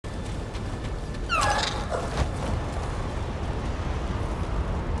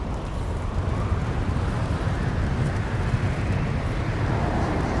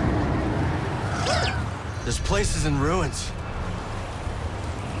place is in ruins.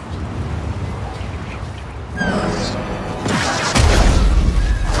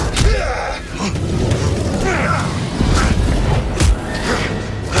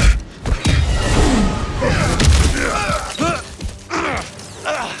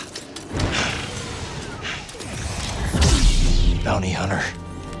 Bounty hunter.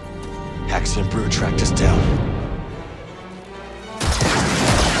 Haxian Brood tracked us down.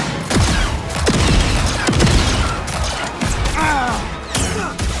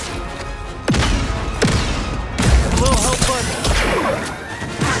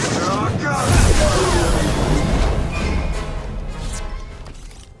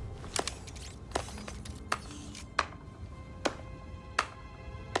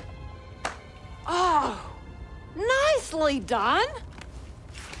 Oh, nicely done.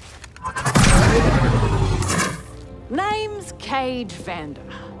 Name's Cage Vander.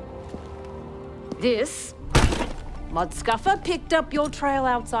 This Mudscuffer picked up your trail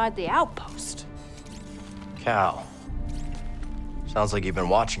outside the outpost. Cal. Sounds like you've been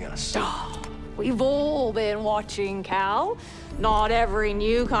watching us. Oh, we've all been watching, Cal. Not every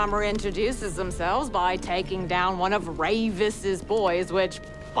newcomer introduces themselves by taking down one of Ravis's boys, which,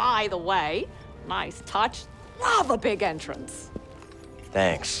 by the way, nice touch. Love a big entrance.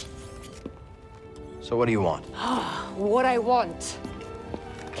 Thanks. So what do you want? What I want,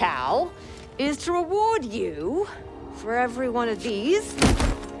 Cal, is to reward you for every one of these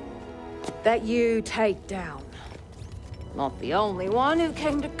that you take down. Not the only one who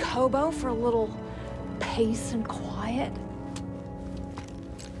came to Kobo for a little peace and quiet.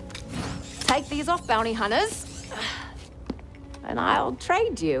 Take these off, bounty hunters, and I'll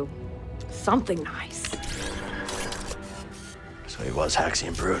trade you something nice. So he was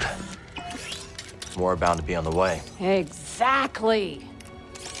Haxian Brood. More bound to be on the way. Exactly.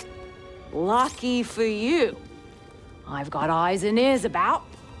 Lucky for you. I've got eyes and ears about.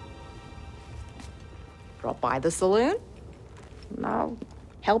 Drop by the saloon, and I'll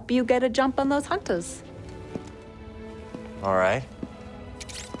help you get a jump on those hunters. All right.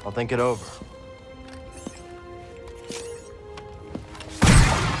 I'll think it over.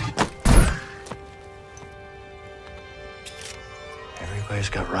 Everybody's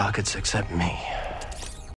got rockets except me.